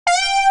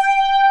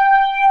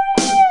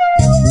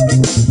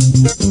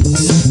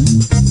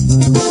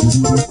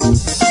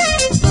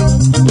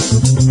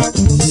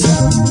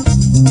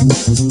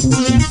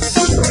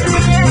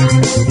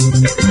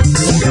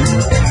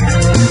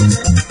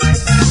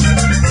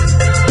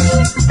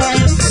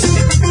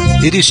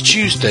It is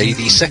Tuesday,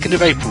 the 2nd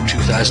of April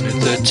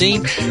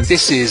 2013.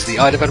 This is the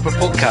iDeveloper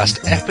podcast,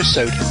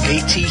 episode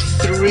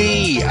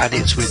 83, and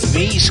it's with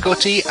me,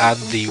 Scotty, and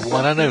the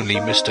one and only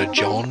Mr.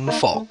 John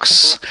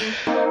Fox.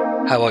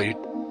 How are you?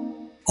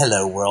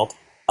 Hello, world.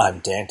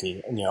 I'm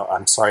Dante.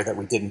 I'm sorry that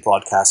we didn't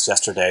broadcast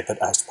yesterday, but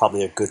that's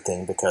probably a good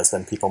thing because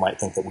then people might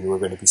think that we were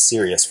going to be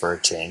serious for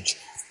a change.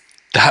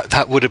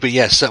 That would have been,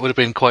 yes, that would have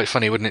been quite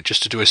funny, wouldn't it,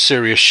 just to do a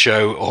serious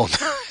show on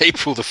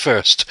April the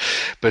 1st.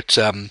 But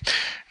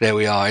there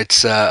we are.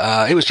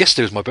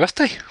 Yesterday was my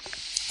birthday.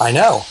 I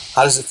know.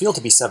 How does it feel to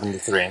be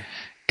 73?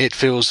 It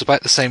feels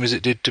about the same as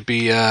it did to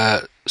be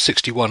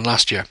 61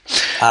 last year.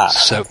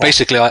 Okay.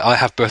 Basically, I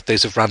have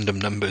birthdays of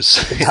random numbers.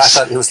 I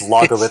thought it was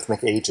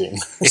logarithmic aging.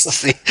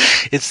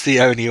 It's the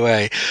only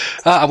way.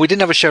 And we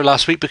didn't have a show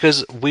last week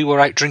because we were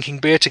out drinking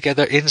beer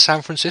together in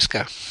San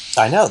Francisco.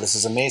 I know, this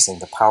is amazing,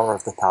 the power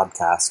of the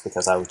podcast,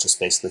 because I was just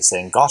basically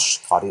saying, gosh,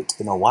 Scotty, it's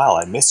been a while,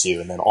 I miss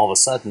you, and then all of a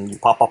sudden you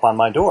pop up on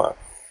my door.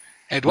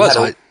 It was.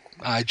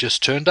 I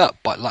just turned up,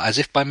 as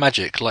if by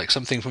magic, like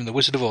something from The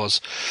Wizard of Oz.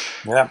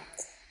 Yeah.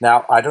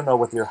 Now, I don't know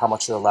how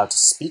much you're allowed to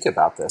speak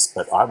about this,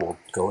 but I will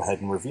go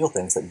ahead and reveal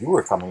things that you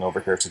were coming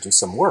over here to do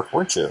some work,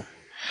 weren't you?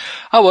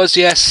 I was,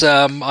 yes.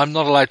 I'm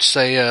not allowed to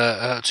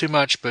say too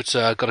much, but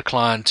got a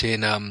client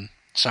in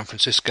San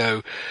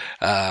Francisco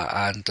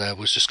and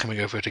was just coming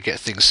over to get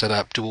things set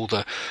up, do all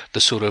the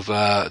sort of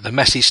the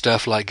messy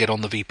stuff, like get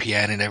on the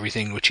VPN and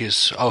everything, which is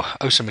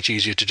so much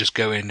easier to just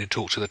go in and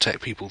talk to the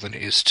tech people than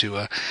it is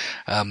to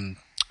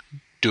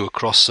do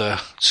across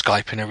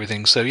Skype and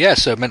everything. So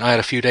it meant I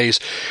had a few days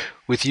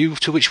with you,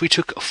 to which we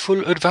took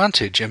full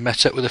advantage and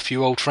met up with a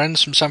few old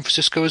friends from San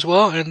Francisco as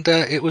well, and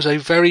it was a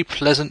very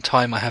pleasant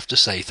time, I have to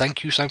say.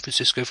 Thank you, San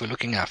Francisco, for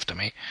looking after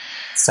me.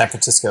 San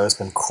Francisco has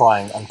been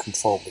crying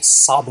uncontrollably,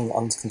 sobbing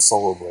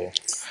unconsolably.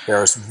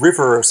 There's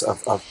rivers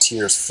of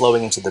tears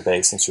flowing into the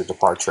bay since your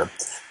departure.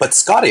 But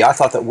Scotty, I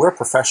thought that we're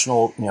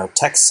professional,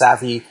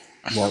 tech-savvy,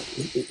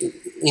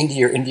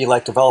 indie or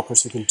indie-like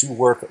developers who can do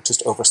work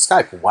just over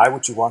Skype. Why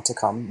would you want to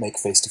come make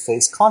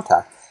face-to-face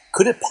contact?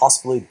 Could it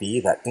possibly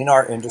be that in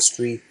our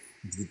industry,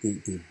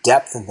 the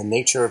depth and the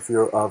nature of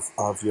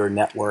your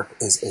network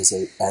is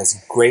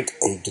as great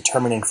a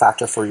determining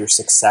factor for your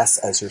success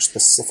as your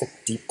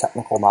specific deep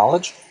technical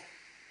knowledge?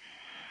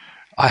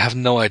 I have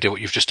no idea what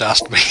you've just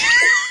asked me.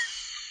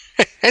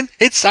 And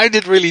it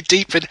sounded really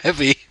deep and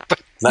heavy.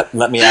 But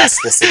let me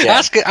ask this again.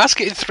 Ask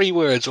it in 3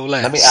 words or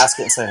less. Let me ask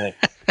it in something.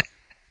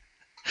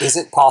 Is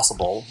it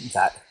possible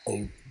that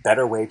a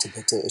better way to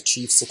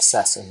achieve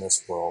success in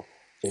this world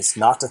is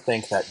not to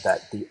think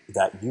that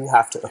you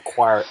have to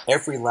acquire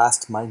every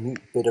last minute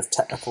bit of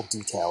technical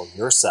detail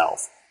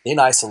yourself in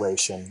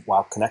isolation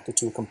while connected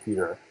to a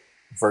computer,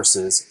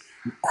 versus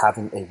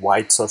having a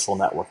wide social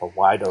network, a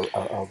wide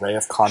array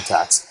of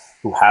contacts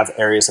who have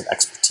areas of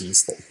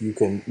expertise that you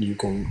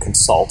can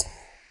consult,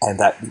 and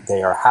that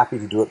they are happy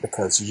to do it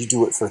because you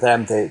do it for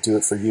them, they do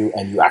it for you,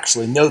 and you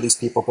actually know these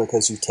people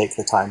because you take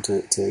the time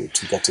to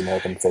get to know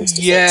them face to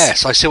face.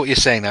 Yes, I see what you're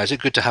saying now. Is it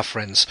good to have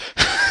friends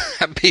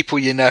and people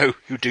you know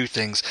who do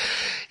things?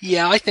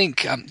 Yeah, I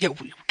think,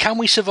 can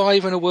we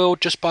survive in a world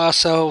just by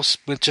ourselves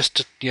with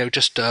just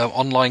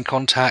online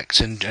contacts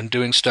and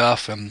doing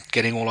stuff and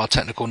getting all our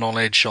technical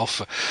knowledge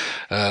off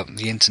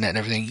the internet and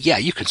everything? Yeah,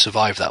 you can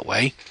survive that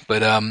way,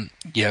 but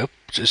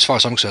as far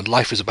as I'm concerned,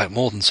 life is about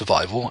more than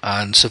survival,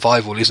 and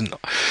survival isn't,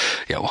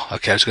 I was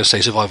going to say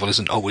survival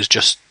isn't always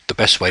just the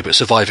best way, but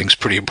surviving's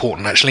pretty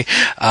important, actually.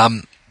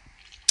 But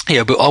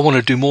I want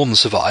to do more than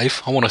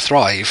survive. I want to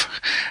thrive.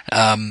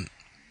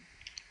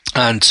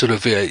 And sort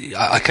of,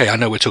 I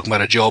know we're talking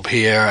about a job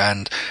here,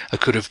 and I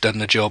could have done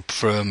the job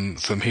from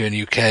here in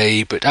the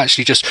UK, but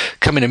actually just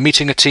coming and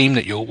meeting a team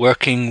that you're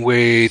working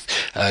with,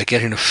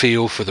 getting a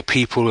feel for the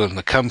people and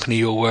the company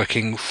you're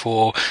working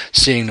for,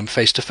 seeing them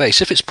face to face.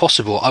 If it's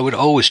possible, I would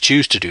always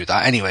choose to do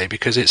that anyway,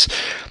 because it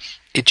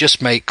just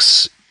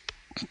makes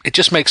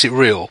it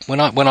real.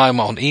 When I'm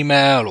on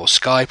email or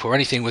Skype or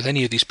anything with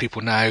any of these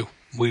people now,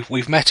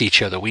 we've met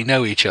each other, we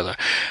know each other,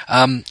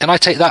 and I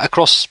take that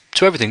across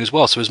to everything as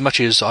well. So as much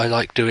as I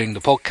like doing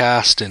the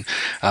podcast and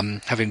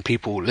having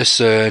people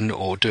listen,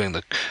 or doing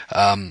the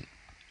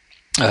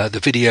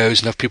videos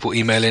and have people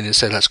email in and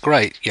say that's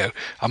great,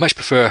 I much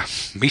prefer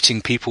meeting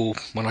people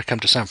when I come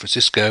to San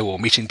Francisco or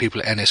meeting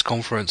people at NS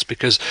conference,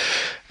 because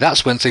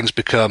that's when things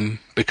become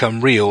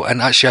real.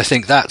 And actually, I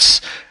think that's,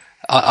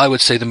 I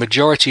would say, the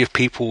majority of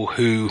people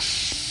who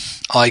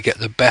I get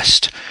the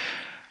best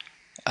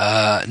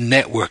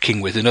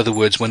networking with. In other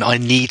words, when I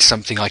need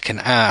something I can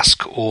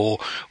ask, or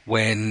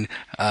when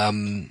I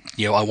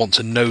want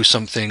to know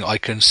something, I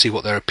can see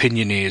what their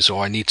opinion is,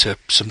 or I need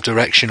some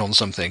direction on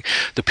something.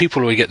 The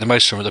people who I get the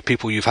most from are the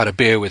people you've had a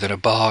beer with in a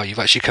bar, you've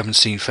actually come and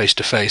seen face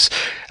to face.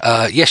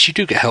 Yes, you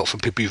do get help from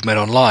people you've met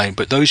online,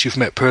 but those you've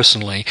met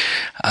personally,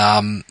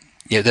 for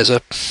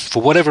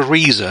whatever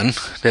reason,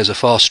 there's a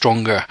far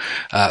stronger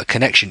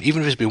connection,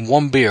 even if it's been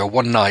one beer,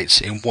 one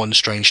night in one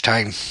strange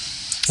town.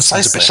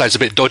 Sounds a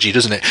bit dodgy,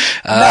 doesn't it?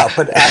 No,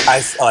 but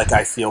I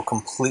feel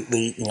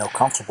completely,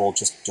 comfortable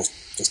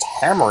just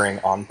hammering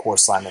on poor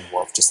Simon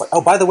Wolf, just like,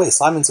 oh, by the way,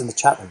 Simon's in the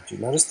chat room. Did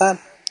you notice that?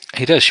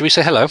 He does. Should we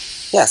say hello?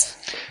 Yes.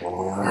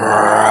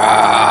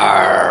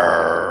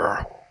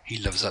 He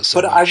loves that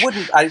so but much.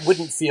 I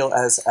wouldn't feel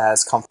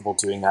as comfortable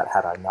doing that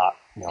had I not,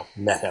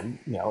 met him,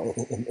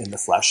 in the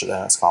flesh at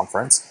an NS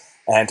conference.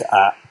 And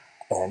I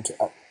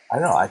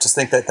don't know. I just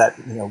think that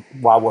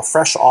while we're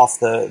fresh off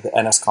the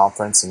NS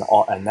conference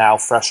and now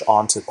fresh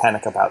on to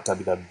panic about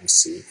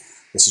WWDC,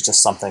 this is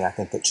just something I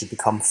think that should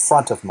become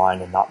front of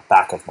mind and not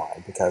back of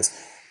mind, because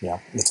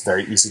it's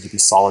very easy to be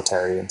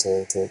solitary and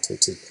to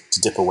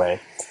dip away.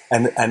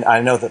 And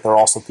I know that there are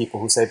also people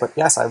who say, but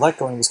yes, I like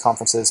going to these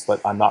conferences,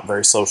 but I'm not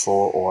very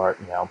social, or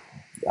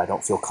I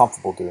don't feel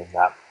comfortable doing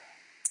that.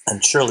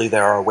 And surely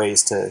there are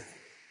ways to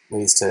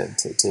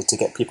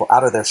get people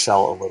out of their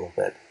shell a little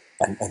bit,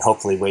 and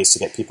hopefully ways to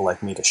get people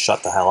like me to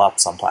shut the hell up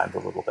sometimes a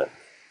little bit,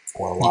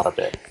 or a lot of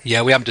it.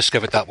 Yeah, we haven't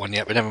discovered that one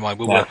yet, but never mind,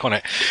 we'll work on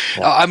it.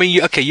 Yeah.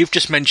 You've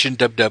just mentioned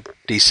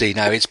WWDC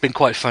now. It's been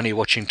quite funny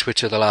watching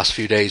Twitter the last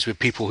few days with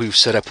people who've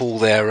set up all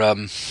their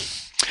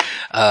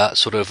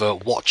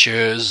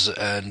watchers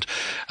and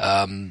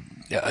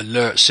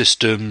alert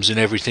systems and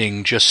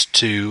everything just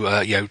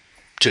to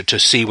to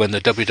see when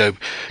the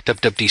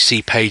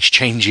WWDC page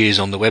changes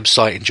on the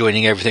website and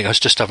joining everything. I was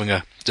just having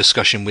a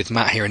discussion with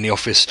Matt here in the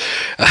office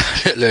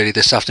early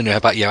this afternoon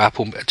about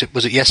Apple.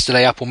 Was it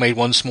yesterday? Apple made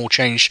one small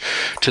change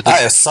to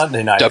the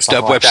Sunday night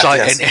WWDC website,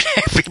 yes. And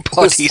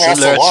everybody's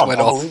alerts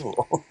went off.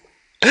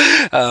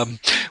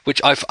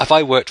 Which if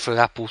I worked for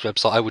Apple's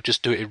website, I would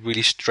just do it in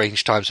really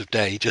strange times of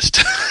day. There's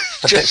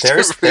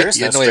no strange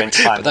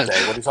time of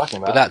day. What are you talking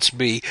about? But that's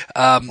me.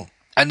 And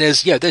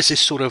there's this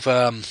sort of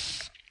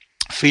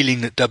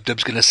feeling that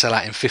DubDub's going to sell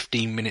out in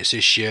 15 minutes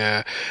this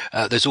year.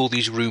 There's all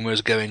these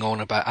rumors going on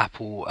about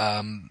Apple.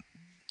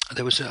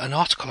 There was an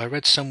article I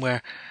read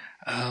somewhere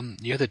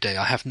the other day.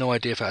 I have no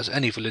idea if it has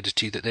any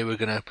validity, that they were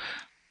going to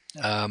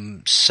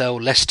sell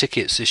less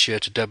tickets this year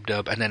to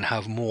DubDub and then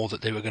have more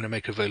that they were going to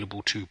make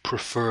available to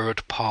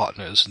preferred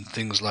partners and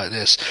things like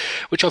this,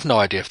 which I've no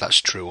idea if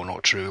that's true or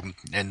not true,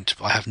 and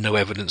I have no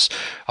evidence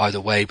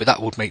either way, but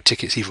that would make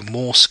tickets even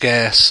more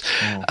scarce.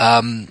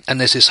 And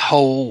there's this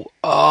whole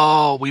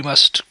we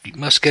must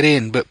get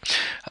in, but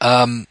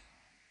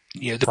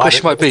the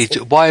question might be,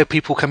 why are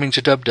people coming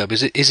to DubDub?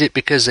 Is it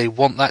because they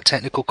want that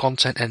technical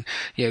content? And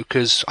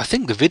because I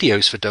think the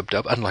videos for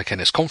DubDub, unlike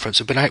NS Conference,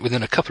 have been out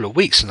within a couple of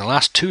weeks in the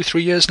last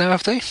 2-3 years now,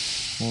 have they?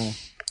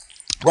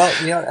 Well,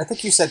 I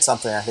think you said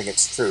something. I think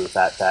it's true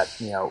that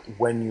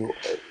when you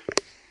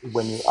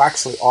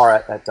actually are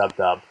at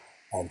DubDub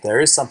and there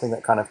is something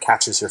that kind of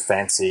catches your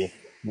fancy,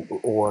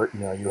 or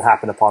you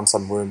happen upon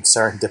some room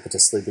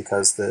serendipitously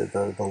because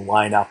the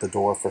line out the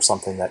door for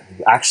something that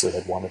you actually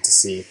had wanted to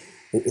see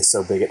is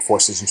so big it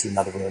forces you into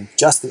another room.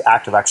 Just the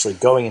act of actually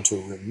going into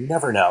a room, you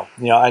never know.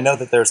 I know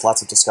that there's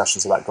lots of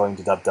discussions about going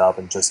to DubDub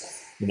and just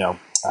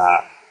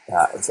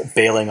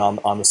bailing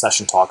on the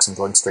session talks and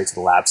going straight to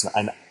the labs.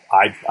 And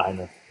I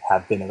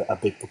have been a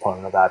big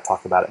proponent of that. I've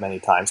talked about it many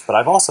times. But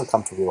I've also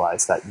come to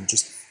realize that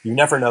you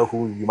never know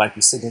who might be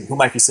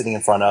sitting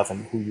in front of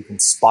and who you can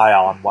spy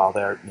on while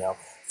they're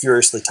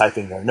furiously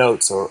typing their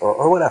notes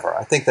or whatever.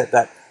 I think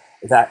that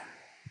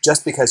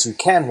just because you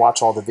can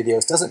watch all the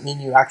videos doesn't mean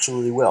you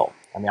actually will.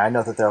 I mean, I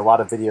know that there are a lot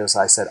of videos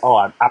I said,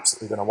 I'm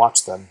absolutely going to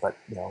watch them, but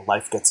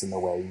life gets in the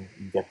way.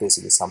 You get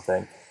busy with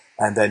something,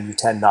 and then you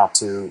tend not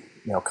to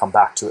come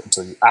back to it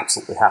until you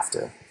absolutely have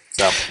to.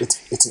 So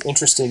it's an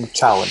interesting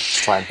challenge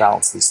to try and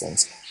balance these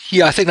things.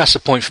 Yeah, I think that's the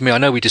point for me. I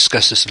know we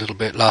discussed this a little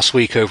bit last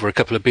week over a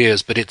couple of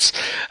beers, but it's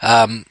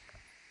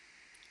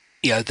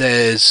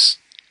there's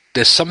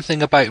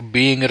something about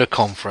being at a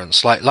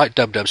conference like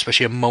DubDub,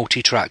 especially a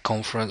multi-track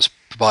conference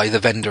by the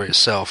vendor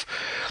itself,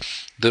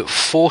 that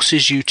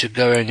forces you to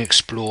go and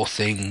explore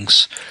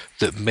things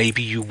that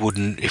maybe you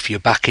wouldn't if you're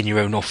back in your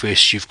own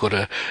office. You've got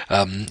a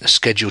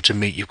schedule to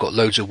meet, you've got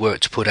loads of work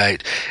to put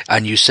out,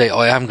 and you say,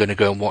 I am going to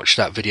go and watch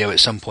that video at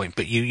some point,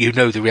 but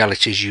the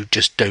reality is you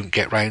just don't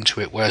get round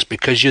to it. Whereas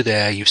because you're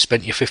there, you've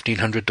spent your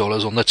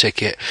 $1,500 on the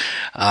ticket,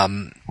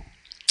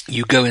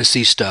 you go and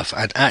see stuff,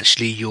 and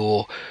actually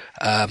your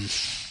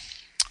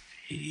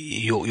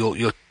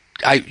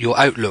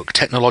outlook,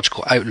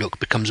 technological outlook,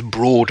 becomes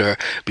broader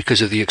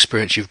because of the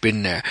experience you've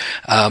been there.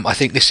 I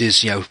think this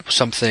is,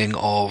 something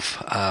of,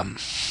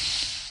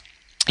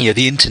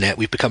 the internet.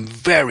 We've become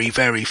very,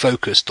 very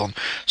focused on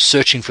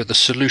searching for the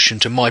solution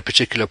to my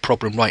particular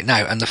problem right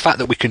now. And the fact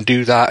that we can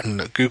do that, and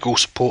that Google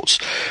supports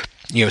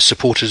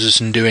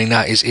us in doing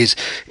that is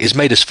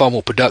made us far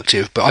more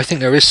productive. But I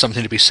think there is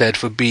something to be said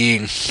for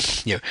being,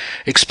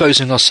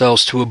 exposing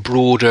ourselves to a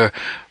broader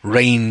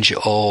range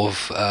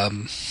of,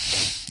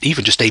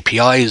 even just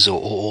APIs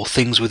or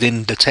things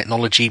within the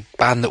technology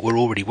band that we're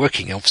already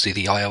working in. Obviously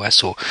the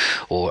iOS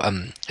or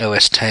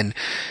OS 10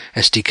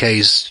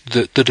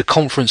 SDKs that a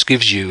conference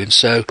gives you. And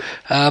so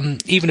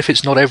even if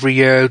it's not every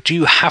year, do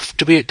you have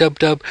to be at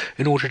DubDub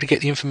in order to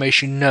get the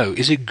information? No.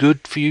 Is it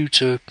good for you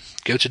to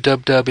go to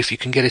DubDub if you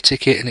can get a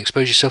ticket and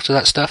expose yourself to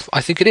that stuff?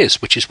 I think it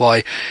is, which is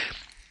why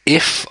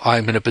if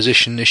I'm in a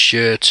position this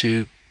year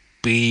to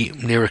be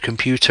near a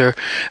computer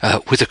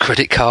with a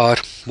credit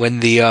card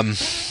when the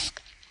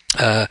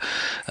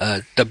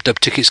Dub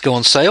tickets go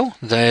on sale,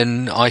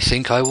 then I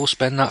think I will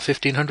spend that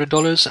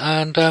 $1,500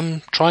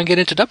 and try and get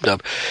into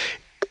Dub.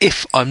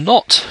 If I'm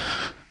not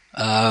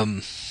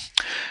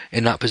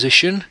in that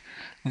position,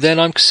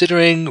 then I'm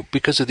considering,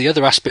 because of the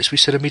other aspects we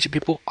said of meeting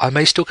people, I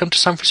may still come to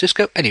San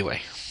Francisco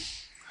anyway.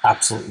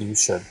 Absolutely, you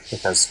should,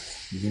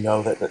 because you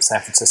know that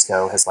San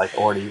Francisco has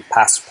already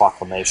passed a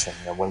proclamation.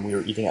 When we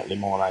were eating at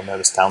Limon, I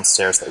noticed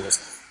downstairs that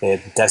they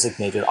had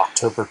designated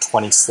October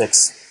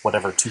 26th,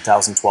 whatever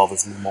 2012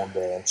 is Limon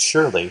Day, and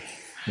surely,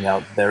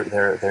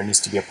 there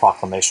needs to be a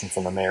proclamation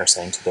from the mayor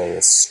saying today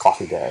is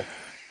Scotty Day.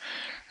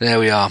 There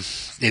we are.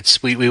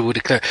 We will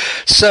declare.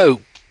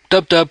 So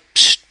Dub.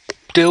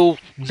 Still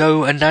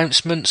no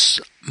announcements.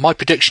 My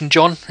prediction,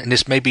 John, and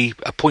this may be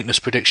a pointless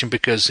prediction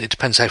because it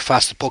depends how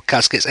fast the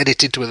podcast gets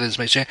edited to whether this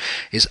makes sense,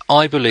 is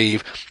I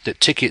believe that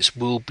tickets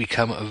will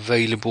become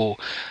available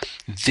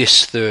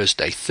this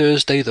Thursday.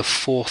 Thursday the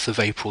 4th of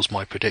April is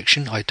my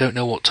prediction. I don't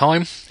know what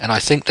time, and I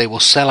think they will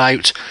sell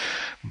out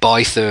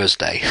by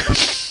Thursday.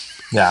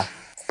 Yeah.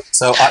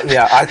 So,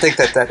 I think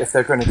that if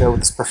they're going to go with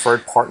this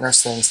preferred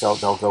partners things, they'll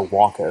go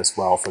Wonka as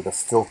well for the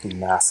filthy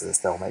masses.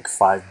 They'll make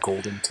 5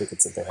 golden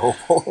tickets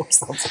available or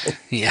something.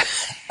 Yeah.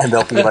 And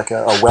there'll be like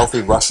a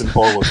wealthy Russian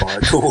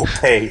oligarch who will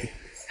pay,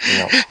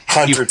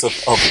 hundreds of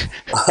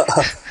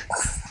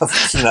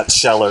peanut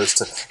shellers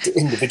to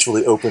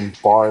individually open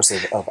bars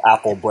of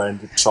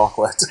Apple-branded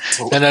chocolate.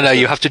 No,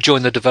 you have to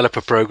join the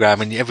developer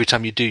program, and every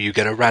time you do, you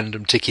get a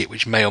random ticket,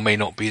 which may or may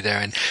not be there,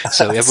 and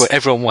so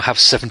everyone will have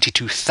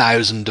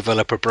 72,000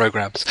 developer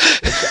programs.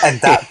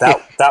 And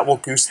that will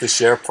goose the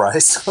share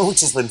price,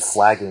 which has been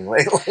flagging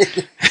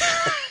lately.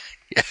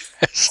 Yes.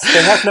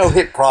 They have no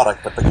hit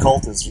product, but the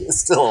cult is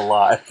still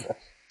alive.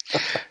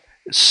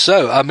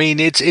 So, I mean,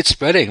 it's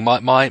spreading.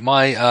 My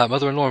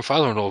mother-in-law and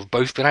father-in-law have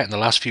both been out in the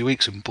last few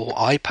weeks and bought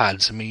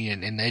iPads. I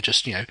mean, and they're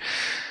just,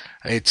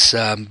 it's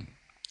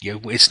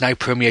it's now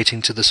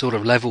permeating to the sort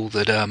of level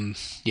that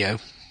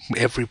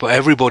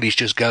everybody's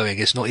just going.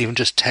 It's not even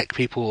just tech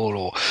people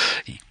or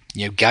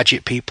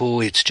gadget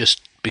people. It's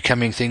just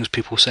becoming things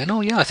people saying, oh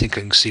yeah, I think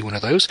I can see one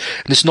of those.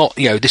 And it's not,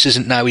 this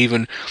isn't now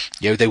even,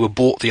 they were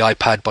bought the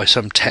iPad by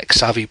some tech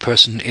savvy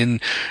person in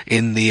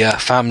the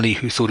family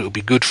who thought it would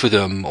be good for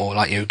them, or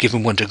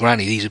given one to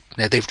granny.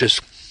 They've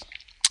just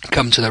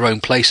come to their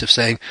own place of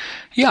saying,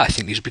 yeah, I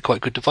think these would be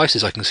quite good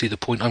devices. I can see the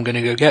point. I'm going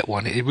to go get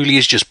one. It really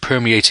is just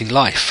permeating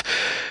life.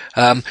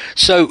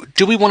 So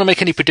do we want to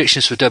make any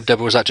predictions for Dub,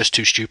 or is that just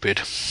too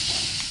stupid?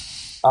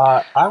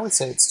 I would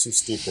say it's too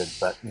stupid,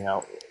 but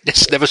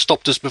it's never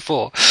stopped us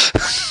before.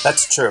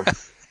 That's true.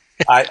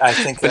 I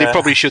think, but it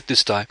probably should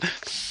this time.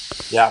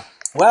 Yeah.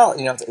 Well,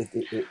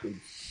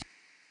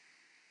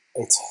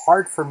 it's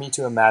hard for me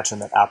to imagine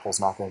that Apple's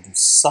not going to do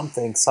some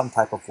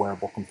type of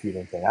wearable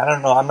computing thing. I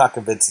don't know. I'm not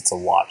convinced it's a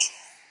watch,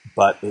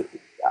 but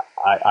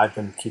I've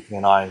been keeping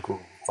an eye on Google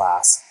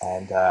Glass,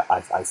 and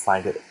I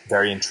find it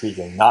very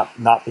intriguing.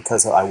 Not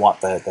because I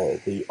want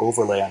the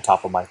overlay on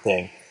top of my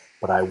thing,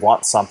 but I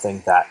want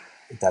something that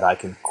I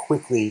can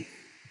quickly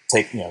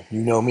take. You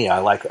know me.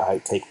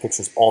 I take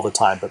pictures all the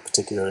time, but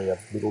particularly of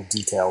little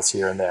details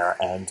here and there,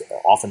 and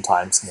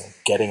oftentimes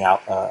getting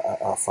out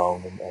a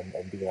phone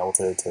and being able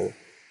to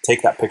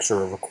take that picture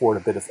or record a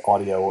bit of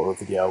audio or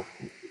video.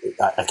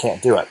 I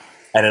can't do it.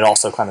 And it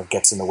also kind of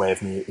gets in the way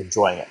of me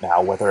enjoying it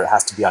now. Whether it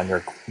has to be on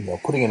your,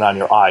 putting it on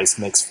your eyes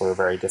makes for a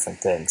very different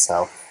thing.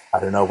 So I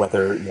don't know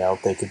whether,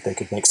 they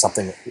could make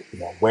something,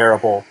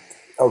 wearable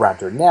around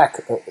your neck,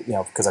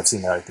 because I've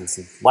seen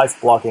these life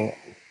blogging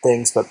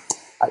things. But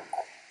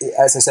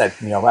as I said,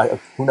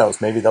 who knows?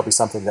 Maybe there'll be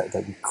something that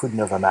we couldn't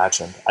have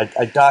imagined.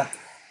 I doubt,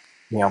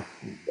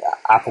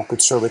 Apple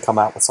could surely come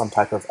out with some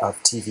type of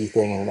TV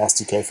thing and an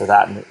SDK for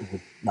that, and it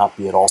would not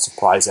be at all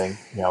surprising,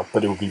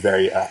 but it would be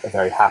a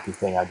very happy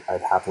thing.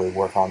 I'd happily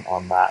work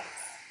on that.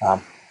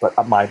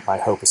 But my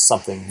hope is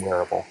something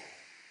wearable.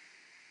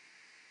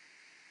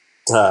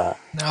 No,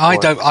 I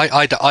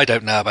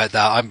don't know about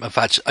that. In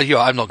fact,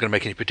 I'm not going to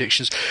make any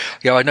predictions.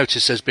 I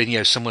noticed there's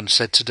been, someone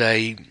said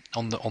today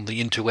on the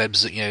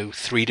interwebs that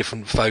 3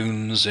 different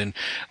phones and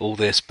all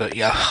this, but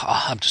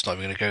I'm just not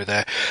even going to go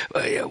there.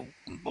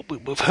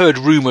 We've heard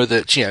rumour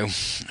that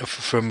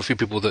from a few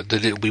people that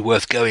it'll be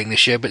worth going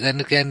this year, but then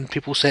again,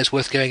 people say it's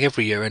worth going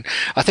every year, and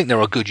I think there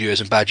are good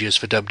years and bad years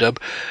for Dub.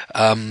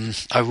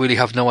 I really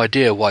have no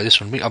idea why this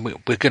one.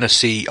 We're going to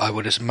see, I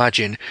would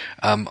imagine,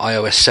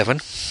 iOS 7.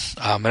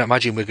 I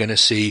imagine we're going to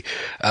see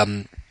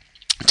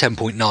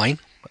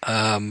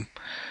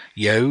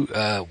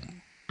 10.9.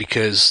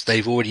 Because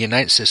they've already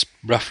announced this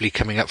roughly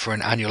coming up for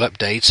an annual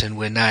update, and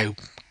we're now,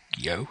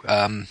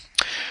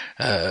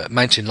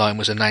 Mountain Lion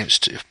was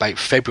announced about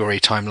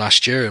February time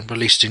last year and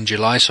released in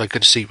July, so I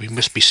could see we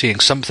must be seeing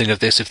something of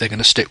this if they're going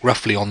to stick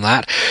roughly on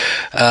that.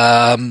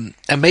 And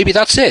maybe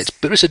that's it,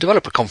 but it's a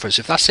developer conference.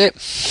 If that's it,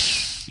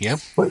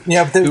 But,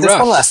 there's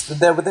one last.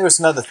 There was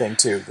another thing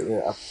too.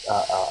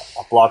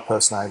 A blog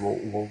post, and I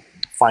will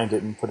find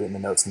it and put it in the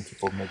notes, and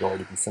people may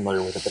already be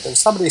familiar with it. But there was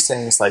somebody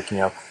saying it's like,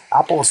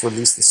 Apple has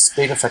released this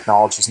spate of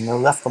technologies and they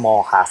left them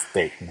all half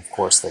baked. And of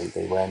course,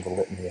 they ran the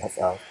litany of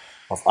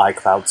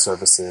iCloud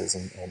services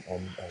and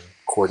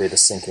core data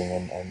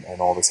syncing and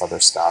all this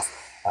other stuff.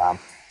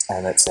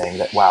 And it's saying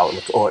that, wow,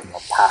 look, or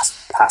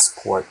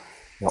Passport,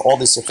 all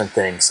these different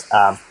things.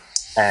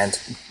 And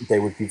they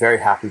would be very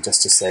happy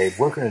just to say,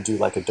 we're going to do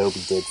like Adobe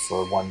did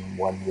for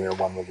one year,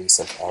 one release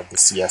of the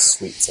CS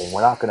suite, saying we're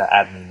not going to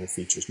add any new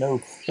features,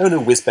 no new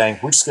whiz bang,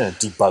 we're just going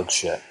to debug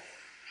shit.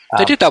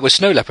 They did that with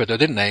Snow Leopard, though,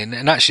 didn't they?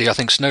 And actually, I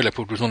think Snow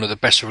Leopard was one of the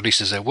best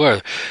releases there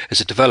were as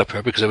a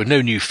developer, because there were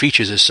no new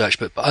features as such,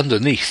 but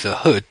underneath the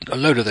hood, a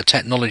load of the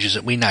technologies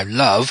that we now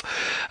love,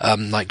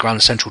 like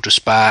Grand Central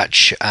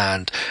Dispatch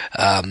and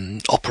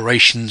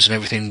operations and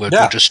everything were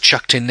just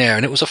chucked in there.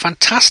 And it was a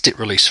fantastic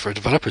release for a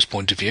developer's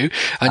point of view.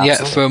 And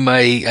yet, from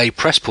a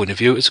press point of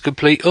view, it's a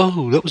complete,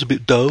 that was a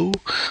bit dull.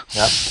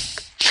 Yeah.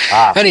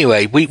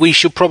 Anyway, we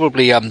should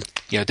probably,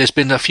 there's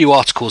been a few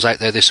articles out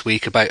there this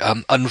week about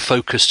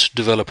unfocused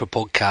developer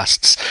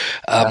podcasts.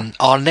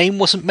 Our name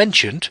wasn't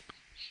mentioned,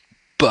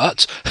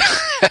 but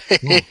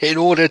in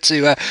order to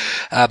do that.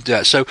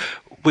 So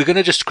we're going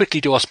to just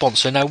quickly do our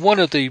sponsor. Now, one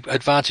of the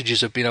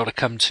advantages of being able to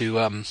come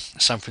to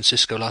San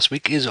Francisco last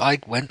week is I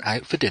went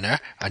out for dinner,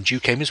 and you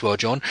came as well,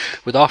 John,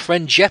 with our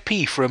friend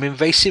Jeppy from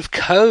Invasive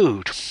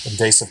Code.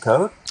 Invasive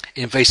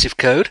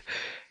Code.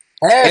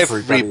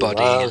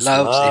 Everybody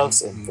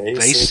loves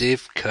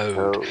Invasive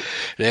Code.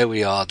 There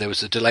we are. There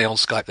was a delay on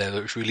Skype there,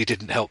 which really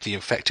didn't help the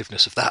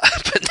effectiveness of that,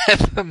 but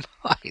never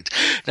mind.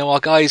 Now, our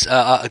guys,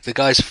 the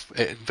guys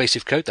at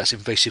Invasive Code, that's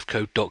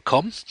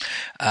invasivecode.com,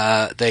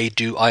 they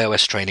do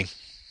iOS training.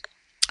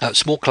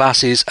 Small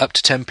classes, up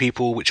to 10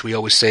 people, which we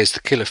always say is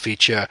the killer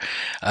feature.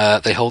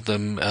 They hold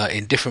them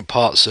in different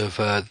parts of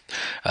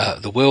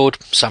the world,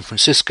 San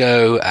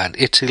Francisco and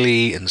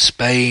Italy and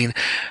Spain.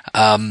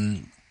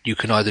 You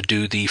can either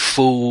do the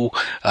full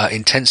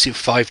intensive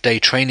 5-day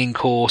training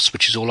course,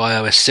 which is all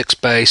iOS 6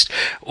 based,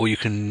 or you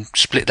can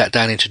split that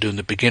down into doing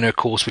the beginner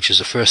course, which is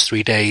the first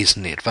 3 days,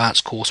 and the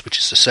advanced course, which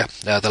is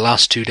the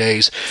last 2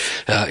 days,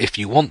 if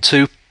you want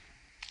to.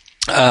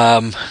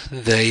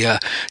 They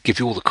give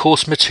you all the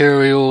course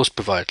materials,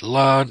 provide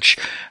lunch,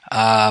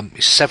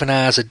 7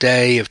 hours a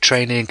day of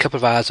training, a couple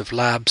of hours of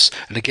labs,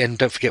 and again,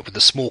 don't forget with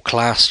the small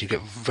class, you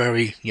get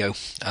very,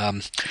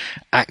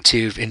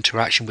 active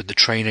interaction with the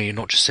trainer. You're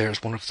not just there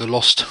as one of the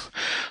lost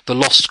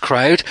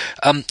crowd.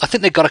 I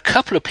think they've got a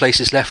couple of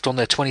places left on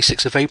their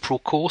 26th of April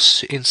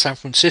course in San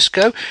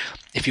Francisco.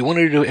 If you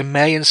wanted to do it in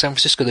May in San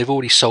Francisco, they've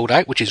already sold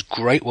out, which is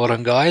great. Well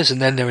done, guys.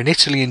 And then they're in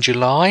Italy in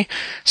July,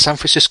 San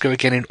Francisco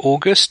again in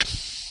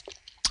August,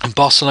 and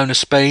Barcelona,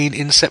 Spain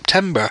in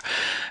September.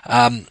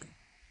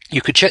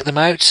 You could check them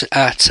out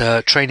at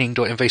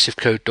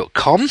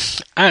training.invasivecode.com,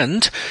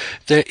 and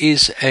there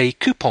is a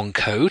coupon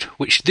code,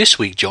 which this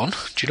week, John,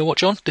 do you know what,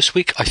 John? This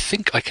week, I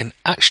think I can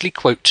actually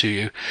quote to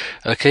you.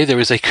 Okay, there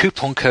is a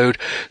coupon code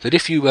that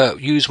if you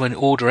use when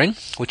ordering,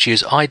 which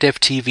is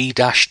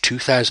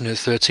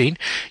iDevTV-2013,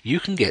 you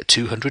can get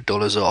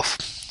 $200 off.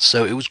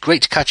 So it was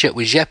great to catch up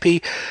with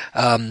Jeppy,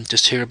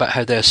 just hear about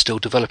how they're still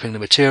developing the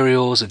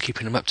materials and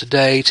keeping them up to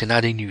date and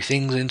adding new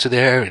things into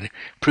there and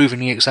improving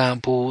the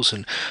examples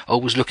and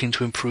always looking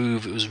to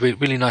improve. It was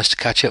really nice to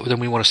catch up with them.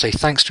 We want to say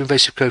thanks to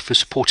Invasive Code for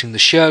supporting the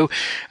show,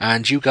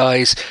 and you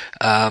guys,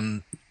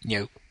 if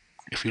you're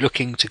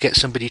looking to get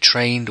somebody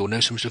trained or know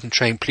somebody's looking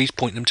trained, please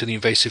point them to the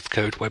Invasive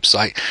Code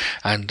website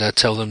and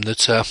tell them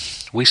that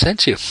we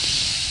sent you.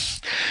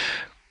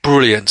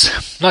 Brilliant.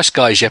 Nice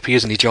guy, Jeppy,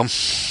 isn't he, John?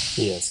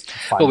 He is.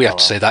 Well, we have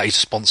to say that he's a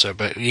sponsor,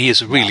 but he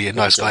is really a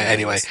nice guy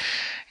anyway.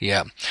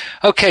 Yeah.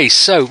 Okay,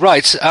 so,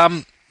 right.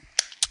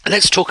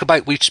 Let's talk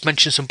about, we just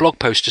mentioned some blog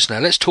posts just now.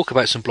 Let's talk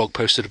about some blog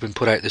posts that have been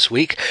put out this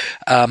week.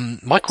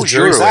 Michael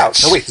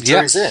Jurewitz. Oh, wait, the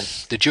jury's in.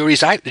 The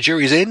jury's out, the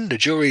jury's in, the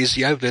jury's,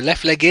 the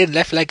left leg in,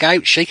 left leg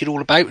out, shake it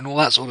all about and all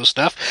that sort of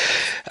stuff.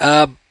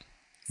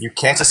 You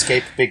can't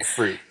escape big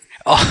fruit.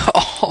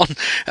 On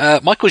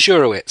Michael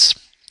Jurewitz,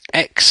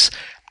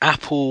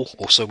 ex-Apple,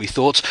 or so we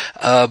thought,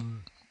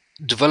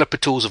 developer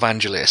tools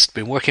evangelist,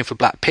 been working for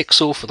Black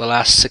Pixel for the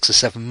last 6 or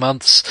 7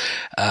 months,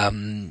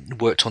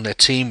 worked on their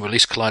team,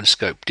 released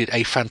Kaleidoscope, did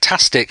a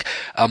fantastic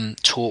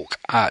talk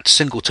at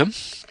Singleton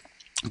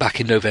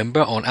back in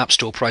November on App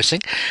Store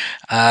pricing,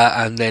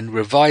 and then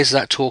revised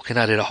that talk and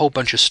added a whole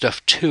bunch of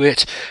stuff to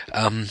it,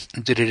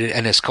 did it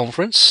at NS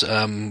Conference,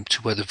 to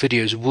where the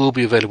videos will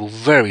be available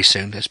very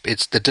soon.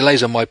 It's the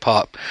delays on my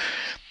part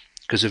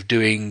because of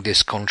doing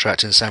this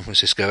contract in San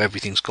Francisco.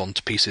 Everything's gone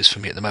to pieces for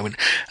me at the moment.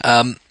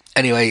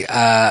 Anyway,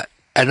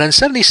 and then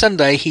suddenly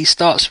Sunday he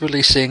starts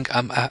releasing,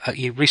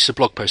 he released a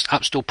blog post,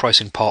 App Store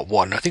Pricing Part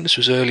 1. I think this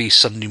was early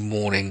Sunday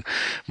morning,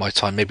 my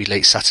time, maybe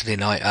late Saturday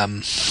night,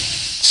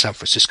 San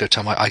Francisco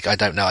time. I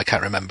don't know, I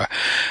can't remember.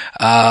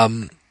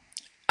 And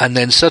And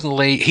then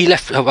suddenly he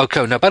left. Now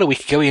about a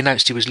week ago, he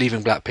announced he was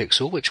leaving Black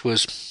Pixel, which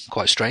was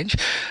quite strange.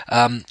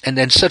 And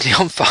then suddenly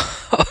on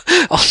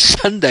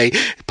Sunday,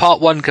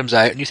 part 1 comes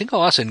out, and you think,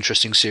 oh, that's an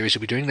interesting series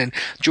we'll be doing. Then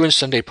during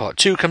Sunday, part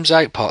 2 comes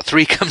out, part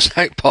 3 comes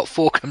out, part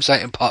 4 comes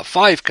out, and part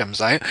 5 comes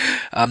out.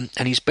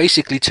 And he's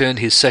basically turned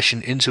his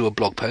session into a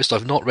blog post.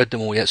 I've not read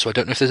them all yet, so I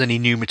don't know if there's any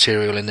new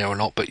material in there or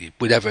not. But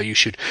whatever, you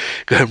should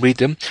go and read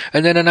them.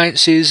 And then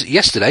announces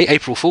yesterday,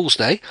 April Fool's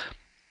Day,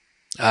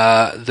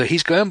 that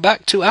he's going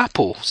back to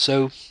Apple.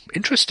 So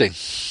interesting.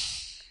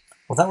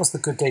 Well, that was the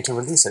good day to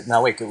release it.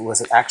 Now, wait,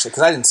 was it actually?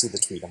 Because I didn't see the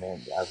tweet. I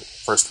mean, I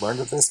first learned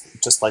of this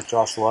just like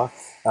Joshua.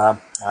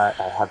 I've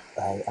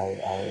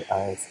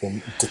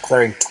been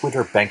declaring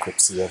Twitter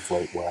bankruptcy of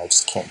late, where I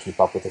just can't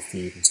keep up with the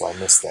feed, and so I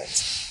miss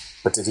things.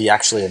 But did he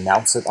actually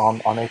announce it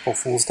on April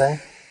Fool's Day?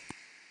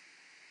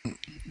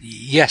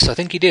 Yes, I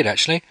think he did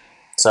actually.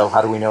 So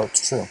how do we know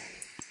it's true?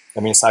 I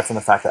mean, aside from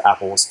the fact that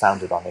Apple was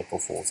founded on April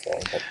Fool's Day.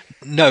 But...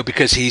 No,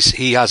 because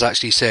he has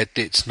actually said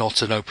it's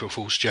not an April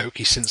Fool's joke.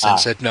 He since then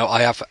said, no,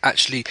 I have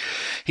actually...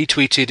 He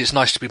tweeted, it's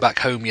nice to be back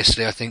home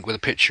yesterday, I think, with a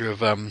picture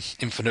of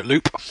Infinite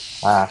Loop.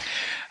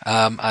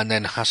 And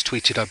then has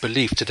tweeted, I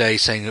believe, today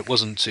saying it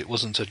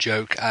wasn't a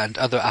joke, and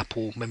other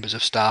Apple members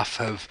of staff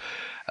have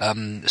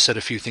said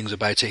a few things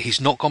about it. He's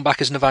not gone back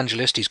as an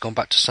evangelist. He's gone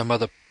back to some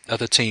other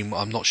team.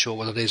 I'm not sure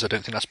what it is. I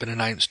don't think that's been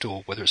announced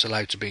or whether it's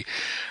allowed to be.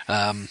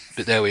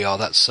 But there we are.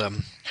 That's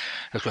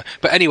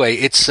but anyway,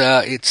 it's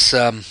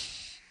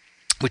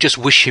we just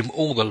wish him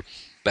all the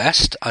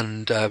best,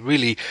 and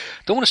really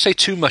don't want to say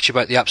too much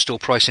about the App Store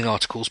pricing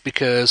articles,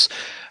 because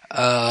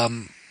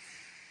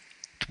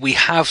we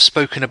have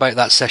spoken about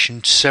that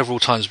session several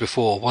times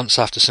before, once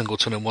after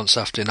Singleton and once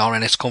after an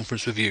RNS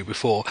conference review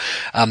before.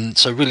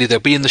 So really they'll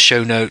be in the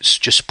show notes.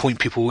 Just point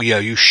people,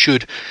 you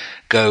should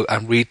go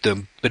and read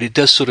them. But it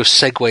does sort of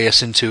segue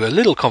us into a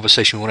little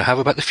conversation we want to have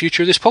about the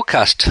future of this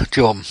podcast,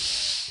 John.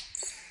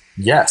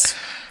 Yes.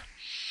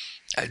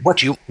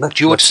 Do you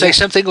want to say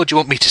something, or do you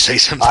want me to say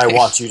something? I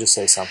want you to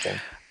say something.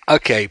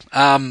 Okay.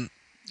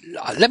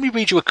 Let me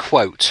read you a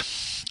quote.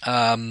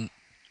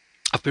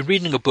 I've been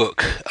reading a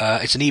book.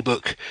 It's an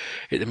ebook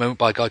at the moment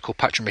by a guy called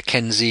Patrick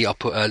McKenzie. I'll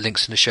put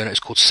links in the show notes. It's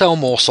called Sell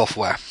More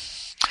Software.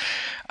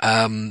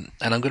 And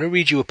I'm going to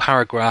read you a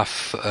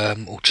paragraph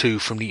or two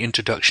from the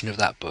introduction of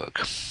that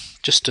book,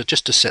 just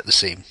to set the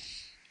scene.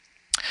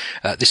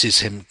 This is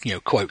him,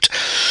 quote,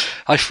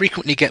 I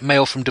frequently get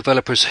mail from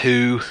developers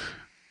who...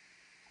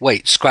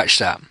 Wait, scratch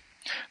that.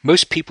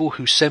 Most people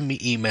who send me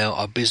email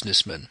are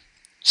businessmen.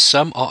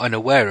 Some are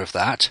unaware of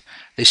that.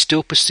 They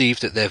still perceive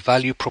that their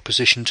value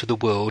proposition to the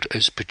world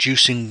is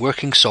producing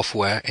working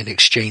software in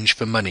exchange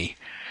for money.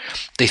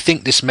 They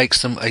think this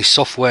makes them a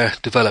software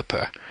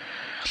developer.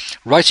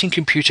 Writing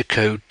computer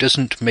code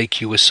doesn't make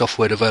you a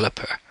software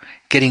developer.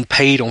 Getting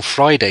paid on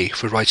Friday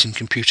for writing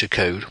computer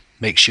code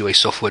makes you a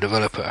software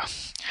developer.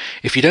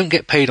 If you don't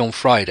get paid on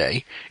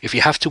Friday, if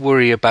you have to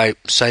worry about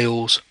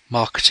sales,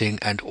 marketing,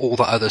 and all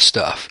that other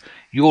stuff,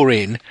 you're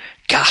in,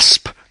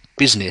 gasp,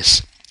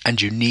 business,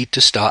 and you need to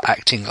start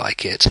acting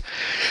like it.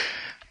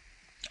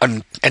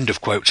 End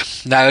of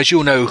quote. Now, as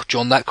you'll know,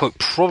 John, that quote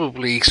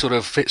probably sort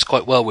of fits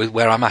quite well with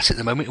where I'm at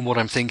the moment and what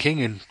I'm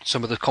thinking and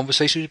some of the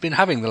conversations we've been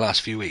having the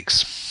last few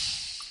weeks.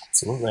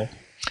 Absolutely.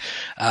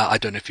 I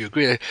don't know if you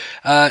agree.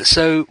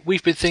 So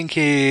we've been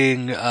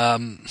thinking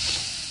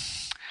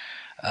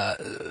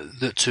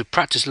that to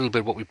practice a little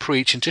bit of what we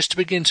preach, and just to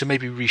begin to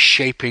maybe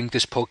reshaping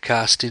this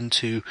podcast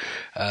into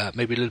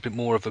maybe a little bit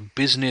more of a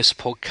business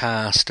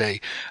podcast,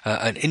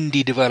 an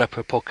indie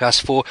developer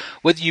podcast, for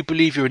whether you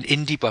believe you're an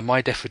indie by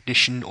my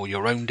definition or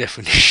your own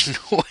definition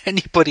or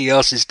anybody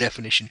else's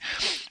definition.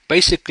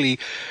 Basically,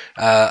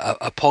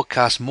 a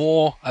podcast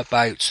more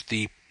about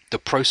the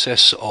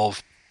process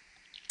of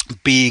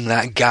being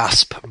that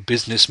gasp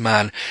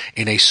businessman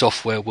in a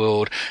software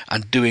world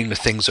and doing the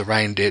things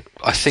around it.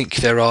 I think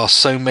there are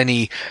so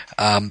many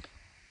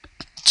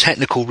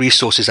technical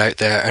resources out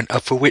there, and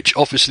for which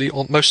obviously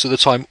most of the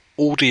time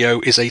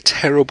audio is a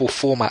terrible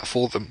format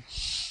for them,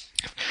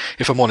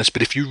 if I'm honest.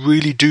 But if you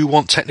really do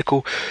want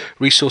technical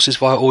resources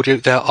via audio,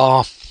 there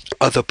are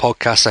other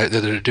podcasts out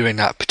there that are doing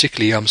that,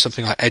 particularly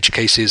something like Edge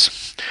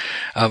Cases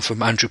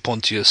from Andrew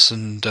Pontius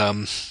and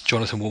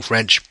Jonathan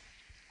Wolf-Wrench.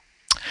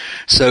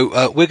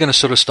 So we're going to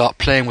sort of start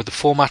playing with the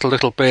format a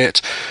little bit,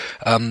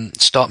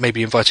 start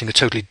maybe inviting a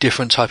totally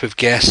different type of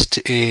guest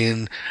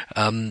in,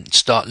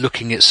 start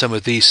looking at some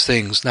of these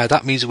things. Now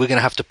that means we're going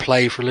to have to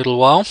play for a little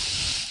while,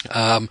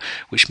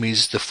 which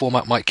means the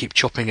format might keep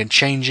chopping and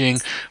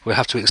changing. We'll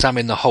have to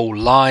examine the whole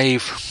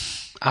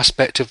live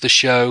aspect of the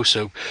show,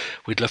 so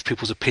we'd love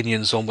people's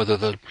opinions on whether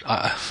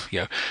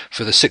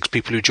for the 6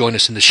 people who join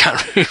us in the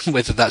chat room,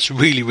 whether that's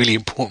really, really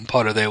important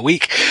part of their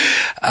week.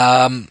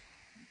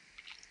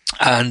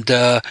 And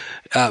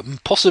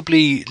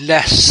possibly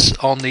less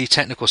on the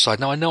technical side.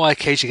 Now, I know I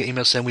occasionally get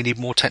emails saying we need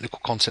more technical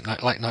content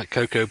like Night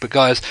Coco, but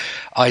guys,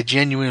 I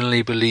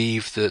genuinely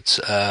believe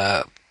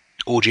that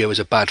audio is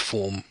a bad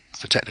form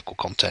for technical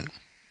content.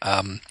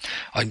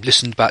 I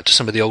listened back to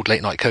some of the old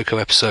Late Night Cocoa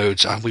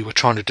episodes, and we were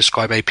trying to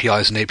describe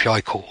APIs and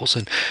API calls,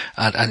 and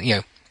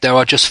there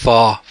are just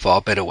far,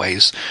 far better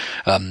ways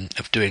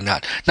of doing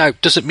that. Now,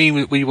 does it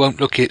mean we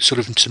won't look at sort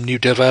of some new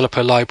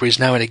developer libraries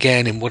now and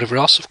again and whatever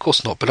else? Of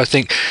course not. But I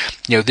think,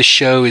 this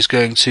show is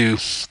going to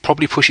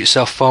probably push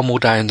itself far more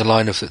down the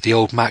line of the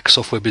old Mac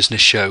Software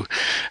Business show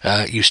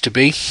used to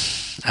be.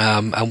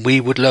 And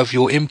we would love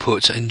your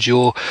input and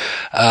your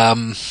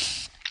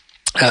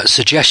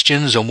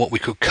suggestions on what we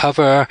could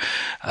cover,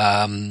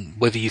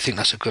 whether you think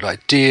that's a good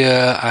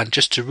idea, and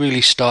just to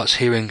really start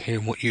hearing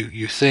what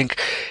you think.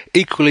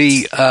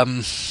 Equally,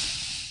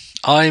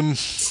 I'm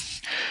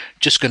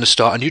just going to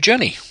start a new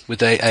journey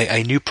with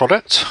a new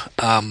product.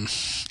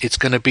 It's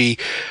going to be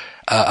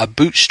a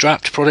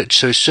bootstrapped product,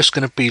 so it's just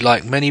going to be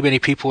like many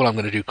people. I'm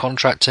going to do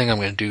contracting, I'm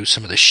going to do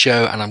some of the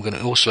show, and I'm going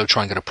to also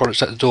try and get a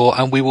product out the door,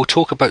 and we will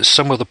talk about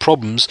some of the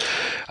problems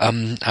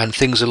and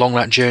things along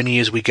that journey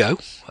as we go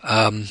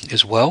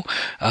as well,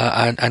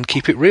 and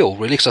keep it real,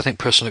 really, because I think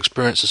personal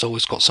experience has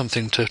always got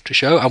something to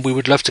show, and we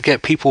would love to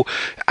get people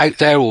out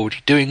there already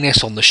doing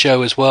this on the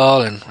show as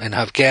well, and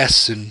have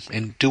guests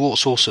and do all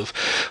sorts of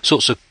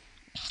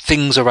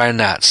things around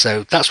that.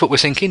 So that's what we're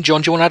thinking.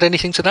 John, do you want to add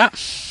anything to that?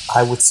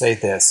 I would say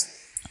this.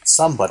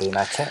 Somebody, and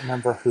I can't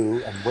remember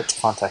who and which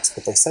context,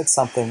 but they said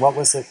something. What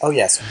was it? Oh,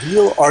 yes,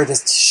 real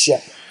artists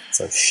ship.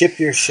 So ship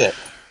your shit.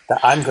 That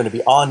I'm going to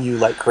be on you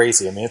like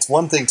crazy. I mean, it's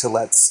one thing to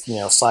let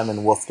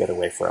Simon Wolf get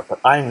away for it, but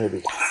I'm going to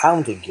be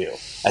hounding you,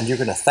 and you're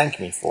going to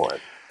thank me for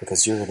it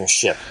because you're going to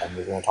ship and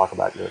you're going to talk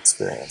about your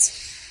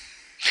experience.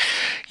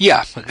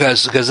 Yeah,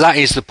 because that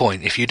is the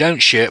point. If you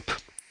don't ship,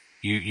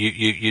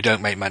 you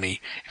don't make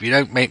money. If you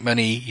don't make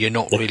money, you're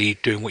not really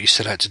doing what you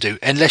set out to do,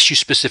 unless you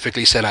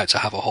specifically set out to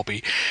have a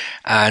hobby.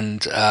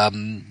 And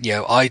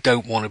I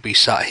don't want to be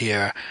sat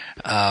here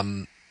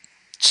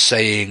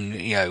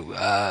saying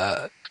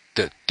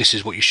that this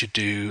is what you should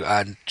do,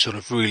 and sort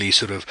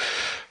of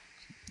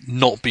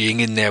not being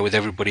in there with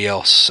everybody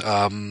else.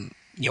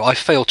 I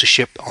failed to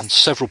ship on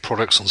several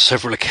products on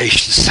several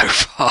occasions so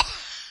far.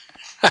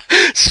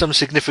 Some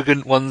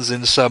significant ones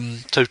and some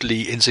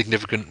totally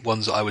insignificant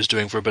ones that I was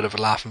doing for a bit of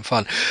a laugh and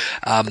fun.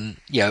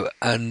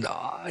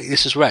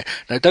 This is right.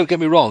 Now, don't get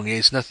me wrong.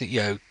 It's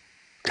nothing,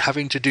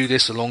 having to do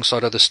this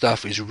alongside other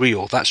stuff is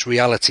real. That's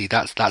reality.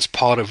 That's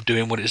part of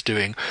doing what it's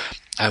doing.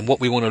 And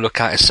what we want to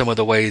look at is some of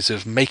the ways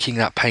of making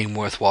that pain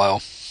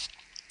worthwhile,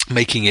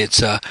 making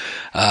it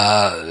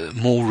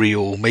more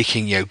real,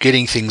 making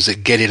getting things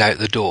that get it out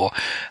the door,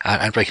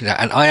 and breaking that.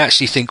 And I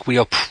actually think we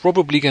are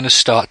probably going to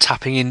start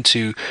tapping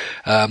into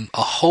a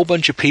whole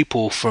bunch of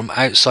people from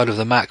outside of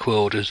the Mac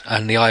world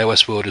and the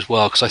iOS world as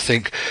well, because I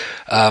think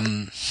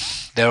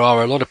there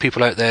are a lot of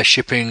people out there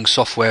shipping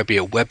software, be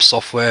it web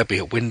software, be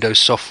it Windows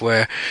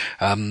software,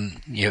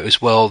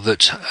 as well,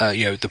 that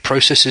the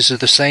processes are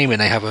the same,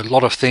 and they have a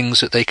lot of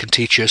things that they can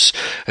teach us,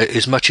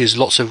 as much as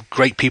lots of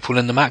great people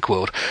in the Mac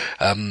world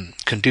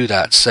can do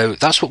that. So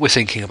that's what we're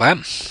thinking about.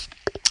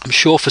 I'm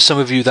sure for some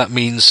of you that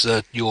means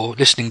your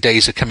listening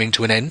days are coming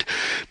to an end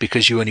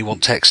because you only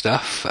want tech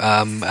stuff.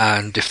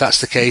 And if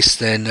that's the case,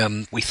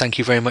 then we thank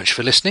you very much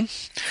for listening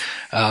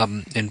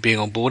and being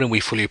on board, and we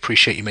fully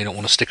appreciate you may not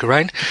want to stick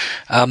around.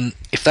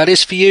 If that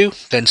is for you,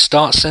 then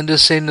send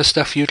us in the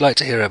stuff you'd like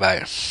to hear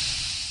about.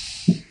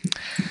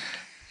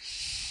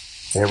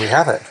 There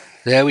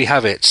we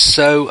have it.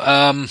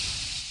 So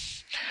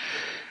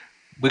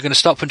we're going to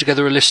start putting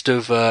together a list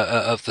of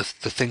the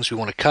things we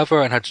want to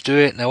cover and how to do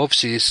it. Now,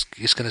 obviously,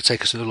 it's going to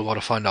take us a little while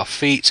to find our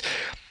feet.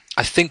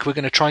 I think we're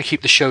going to try and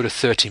keep the show to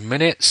 30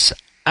 minutes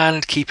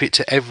and keep it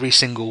to every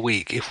single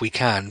week if we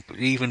can.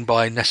 Even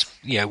by,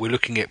 we're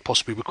looking at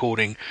possibly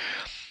recording.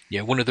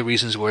 One of the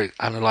reasons we're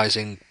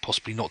analysing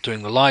possibly not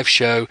doing the live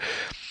show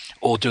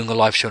or doing the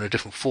live show in a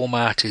different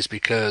format is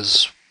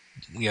because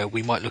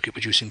we might look at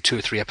producing 2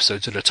 or 3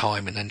 episodes at a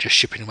time and then just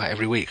shipping them out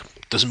every week.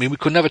 Doesn't mean we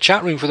couldn't have a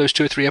chat room for those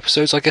 2 or 3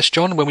 episodes, I guess,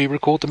 John, when we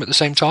record them at the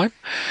same time.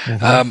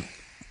 Mm-hmm.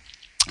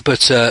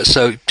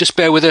 So just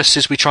bear with us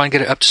as we try and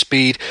get it up to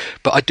speed.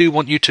 But I do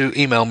want you to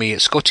email me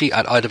at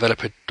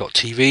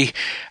scotty@iDeveloper.tv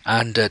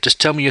and just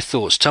tell me your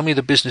thoughts. Tell me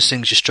the business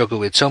things you struggle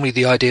with. Tell me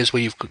the ideas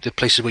the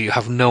places where you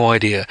have no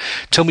idea.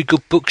 Tell me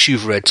good books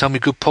you've read. Tell me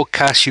good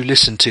podcasts you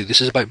listen to.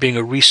 This is about being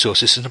a resource.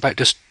 This isn't about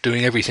just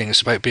doing everything.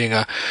 It's about being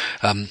an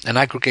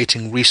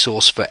aggregating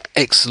resource for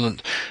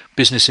excellent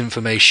business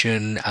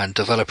information and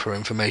developer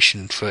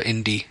information for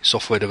indie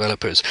software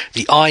developers.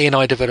 The I in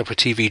iDeveloper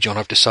TV, John,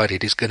 I've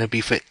decided is going to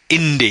be for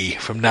indie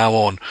from now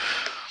on.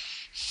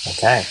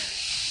 Okay.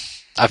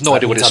 I've no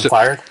idea what it stood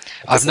for.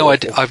 I've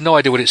no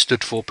idea what it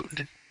stood for.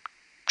 But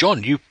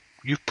John, you've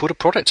put a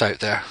product out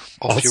there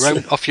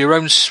off your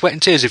own sweat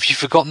and tears. Have you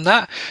forgotten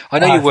that? I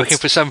know you're working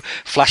for some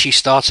flashy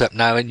startup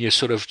now, and you're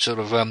sort of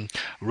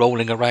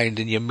rolling around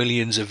in your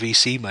millions of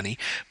VC money,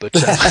 but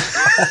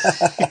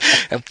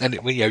and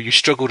you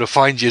struggle to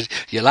find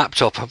your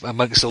laptop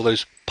amongst all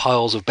those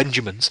piles of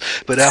Benjamins.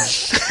 But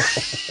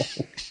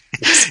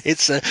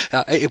it's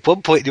at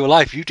one point in your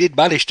life you did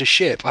manage to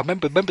ship. I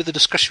remember the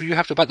discussion you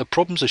had about the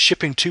problems of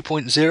shipping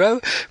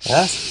 2.0.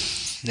 Yeah.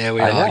 There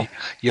we are.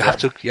 You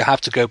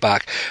have to go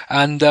back,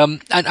 and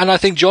I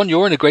think, John,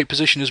 you're in a great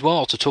position as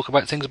well to talk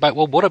about things about,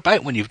 well, what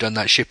about when you've done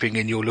that shipping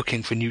and you're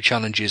looking for new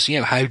challenges?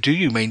 How do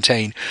you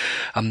maintain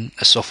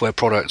a software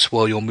product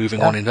while you're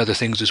moving on in other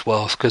things as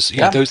well? Because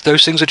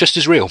those things are just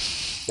as real.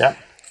 Yeah,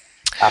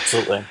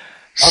 absolutely. Okay.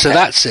 So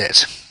that's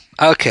it.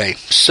 Okay,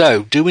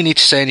 so do we need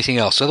to say anything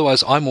else?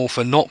 Otherwise, I'm all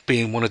for not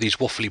being one of these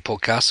waffly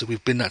podcasts that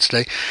we've been that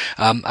today,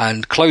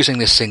 and closing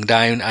this thing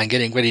down and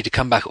getting ready to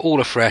come back all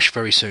afresh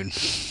very soon.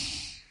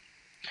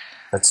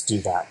 Let's do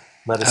that.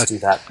 Let us do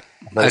that.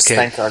 Let us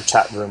thank our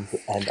chat room,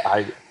 and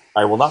I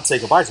will not say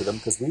goodbye to them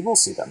because we will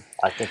see them.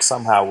 I think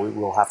somehow we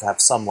will have to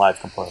have some live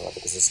component of it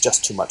because it's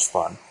just too much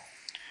fun.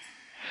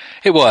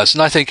 It was,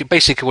 and I think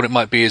basically what it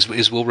might be is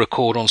we'll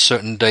record on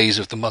certain days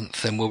of the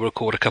month, and we'll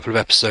record a couple of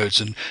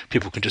episodes, and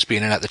people can just be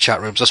in and out the chat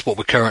rooms. That's what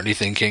we're currently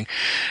thinking.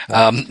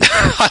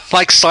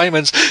 Like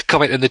Simon's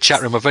comment in the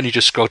chat room, I've only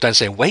just scrolled down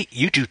saying, "Wait,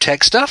 you do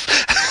tech stuff?"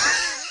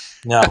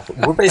 No,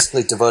 we're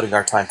basically devoting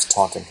our time to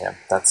taunting him.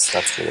 That's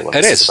really what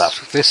this is about.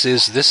 This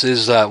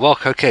is well,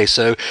 okay.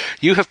 So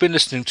you have been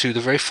listening to the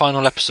very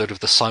final episode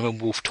of the Simon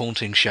Wolf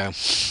Taunting Show,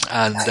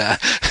 and.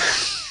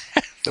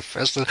 The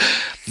first,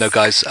 no,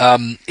 guys.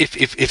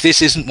 If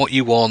this isn't what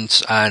you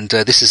want, and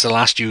this is the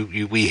last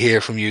we hear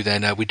from you,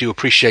 then we do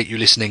appreciate you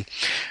listening.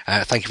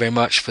 Thank you very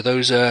much. For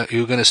those who are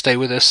going to stay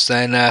with us,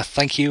 then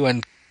thank you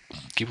and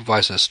keep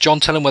advising us. John,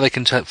 tell them where they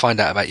can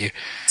find out about you.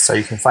 So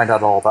you can find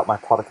out all about my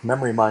product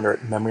Memory Miner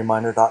at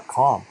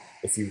memoryminer.com.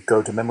 If you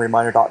go to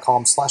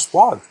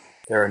memoryminer.com/blog,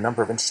 there are a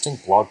number of interesting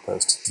blog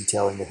posts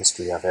detailing the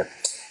history of it.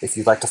 If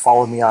you'd like to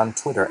follow me on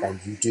Twitter,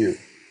 and you do.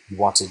 You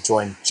want to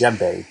join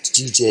Djembe,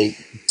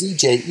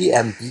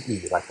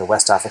 DJEMBE, like the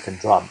West African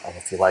drum. And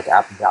if you like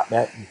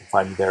app.net, you can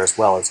find me there as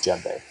well as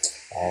Djembe.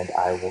 And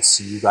I will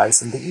see you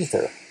guys in the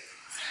ether.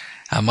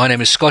 My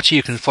name is Scotty.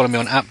 You can follow me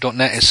on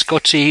app.net as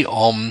Scotty,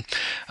 on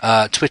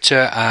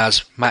Twitter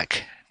as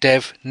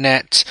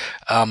MacDevNet.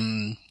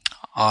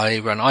 I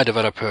run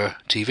iDeveloper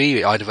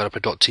TV,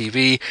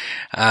 iDeveloper.tv,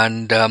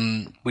 and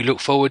we look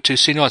forward to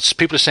seeing you.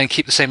 People are saying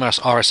keep the same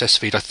RSS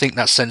feed. I think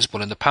that's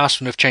sensible. In the past,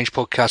 when we've changed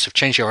podcasts, we've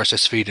changed the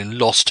RSS feed and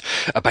lost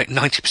about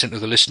 90%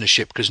 of the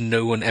listenership because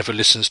no one ever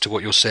listens to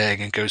what you're saying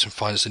and goes and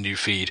finds the new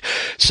feed.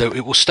 So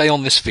it will stay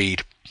on this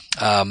feed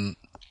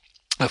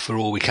for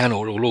all we can,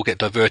 or it'll all get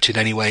diverted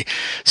anyway.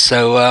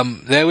 So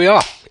there we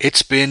are.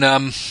 It's been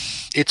a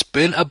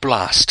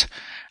blast,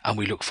 and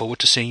we look forward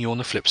to seeing you on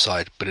the flip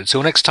side. But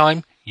until next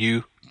time,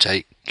 you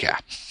take care.